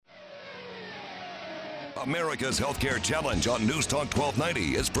America's Healthcare Challenge on News Talk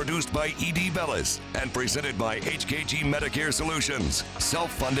 1290 is produced by E.D. Bellis and presented by HKG Medicare Solutions,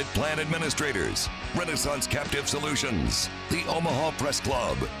 Self-Funded Plan Administrators, Renaissance Captive Solutions, the Omaha Press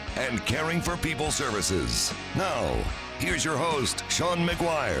Club, and Caring for People Services. Now, here's your host, Sean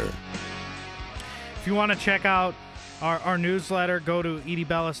McGuire. If you want to check out our newsletter, go to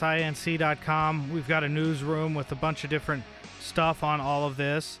edbellisinc.com. We've got a newsroom with a bunch of different stuff on all of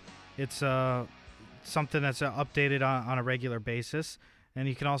this. It's something that's updated on a regular basis. And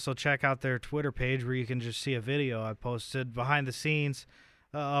you can also check out their Twitter page where you can just see a video I posted behind the scenes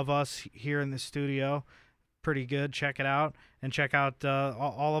of us here in the studio. Pretty good. Check it out. And check out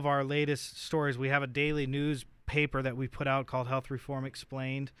all of our latest stories. We have a daily newspaper that we put out called Health Reform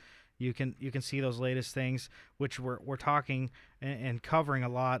Explained. You can see those latest things, which we're talking and covering a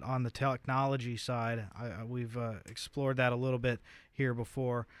lot on the technology side. We've explored that a little bit here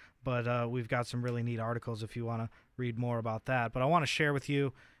before, but we've got some really neat articles if you want to read more about that. But I want to share with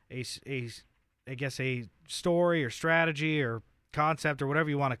you a story or strategy or concept or whatever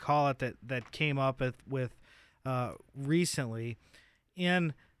you want to call it that came up with recently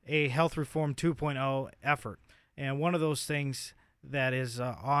in a Health Reform 2.0 effort. And one of those things that is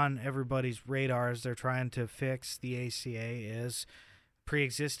on everybody's radar as they're trying to fix the ACA is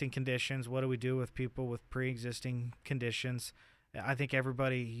pre-existing conditions. What do we do with people with pre-existing conditions? I think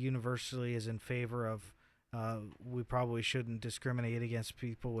everybody universally is in favor of we probably shouldn't discriminate against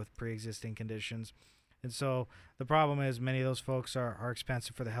people with pre-existing conditions. And so the problem is many of those folks are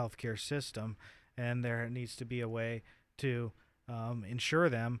expensive for the healthcare system, and there needs to be a way to insure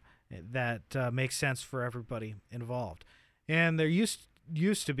them that makes sense for everybody involved. And there used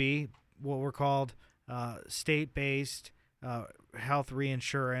to be what were called state-based health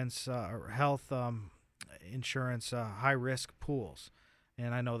reinsurance or health insurance high-risk pools.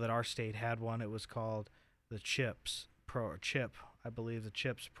 And I know that our state had one. It was called the CHIP, I believe, the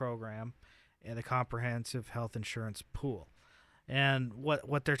CHIPS program, and the Comprehensive Health Insurance Pool. And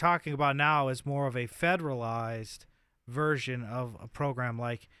what they're talking about now is more of a federalized version of a program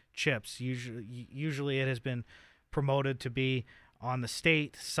like CHIPS. Usually it has been promoted to be on the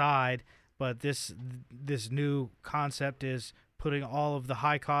state side, but this new concept is putting all of the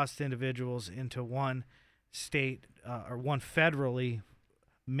high-cost individuals into one state or one federally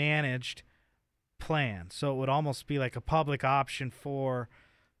managed plan. So it would almost be like a public option for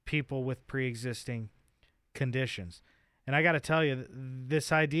people with pre-existing conditions. And I got to tell you,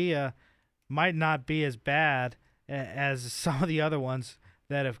 this idea might not be as bad as some of the other ones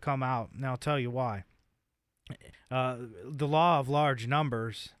that have come out. And I'll tell you why. The law of large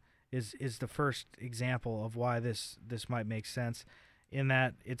numbers is the first example of why this might make sense, in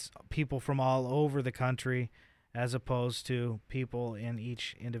that it's people from all over the country as opposed to people in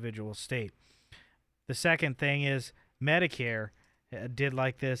each individual state. The second thing is Medicare did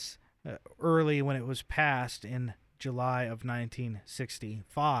like this early when it was passed in July of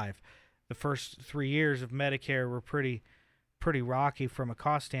 1965. The first 3 years of Medicare were pretty rocky from a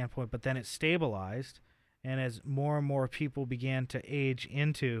cost standpoint, but then it stabilized. And as more and more people began to age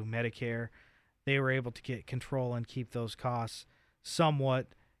into Medicare, they were able to get control and keep those costs somewhat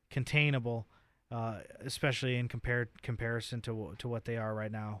containable, especially in comparison to what they are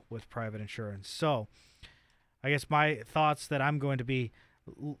right now with private insurance. So I guess my thoughts that I'm going to be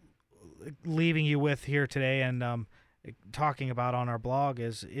leaving you with here today and talking about on our blog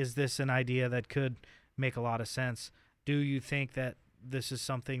is this an idea that could make a lot of sense? Do you think that this is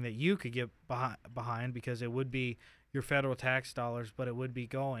something that you could get behind, because it would be your federal tax dollars, but it would be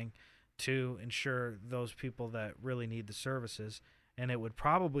going to insure those people that really need the services, and it would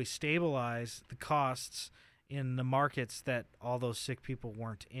probably stabilize the costs in the markets that all those sick people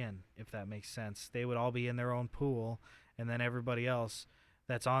weren't in, if that makes sense. They would all be in their own pool, and then everybody else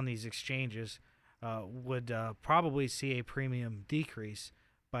that's on these exchanges would probably see a premium decrease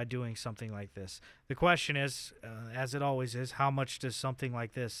by doing something like this. The question is, as it always is, how much does something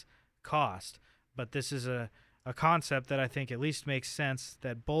like this cost? But this is a concept that I think at least makes sense,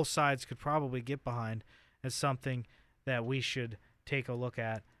 that both sides could probably get behind as something that we should take a look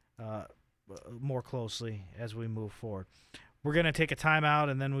at more closely as we move forward. We're going to take a timeout,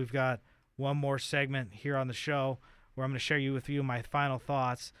 and then we've got one more segment here on the show where I'm going to share with you my final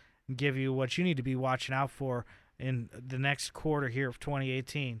thoughts and give you what you need to be watching out for in the next quarter here of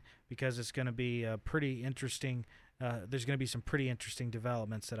 2018, because it's going to be pretty interesting. There's going to be some pretty interesting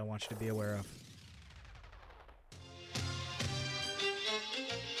developments that I want you to be aware of.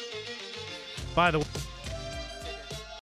 By the way,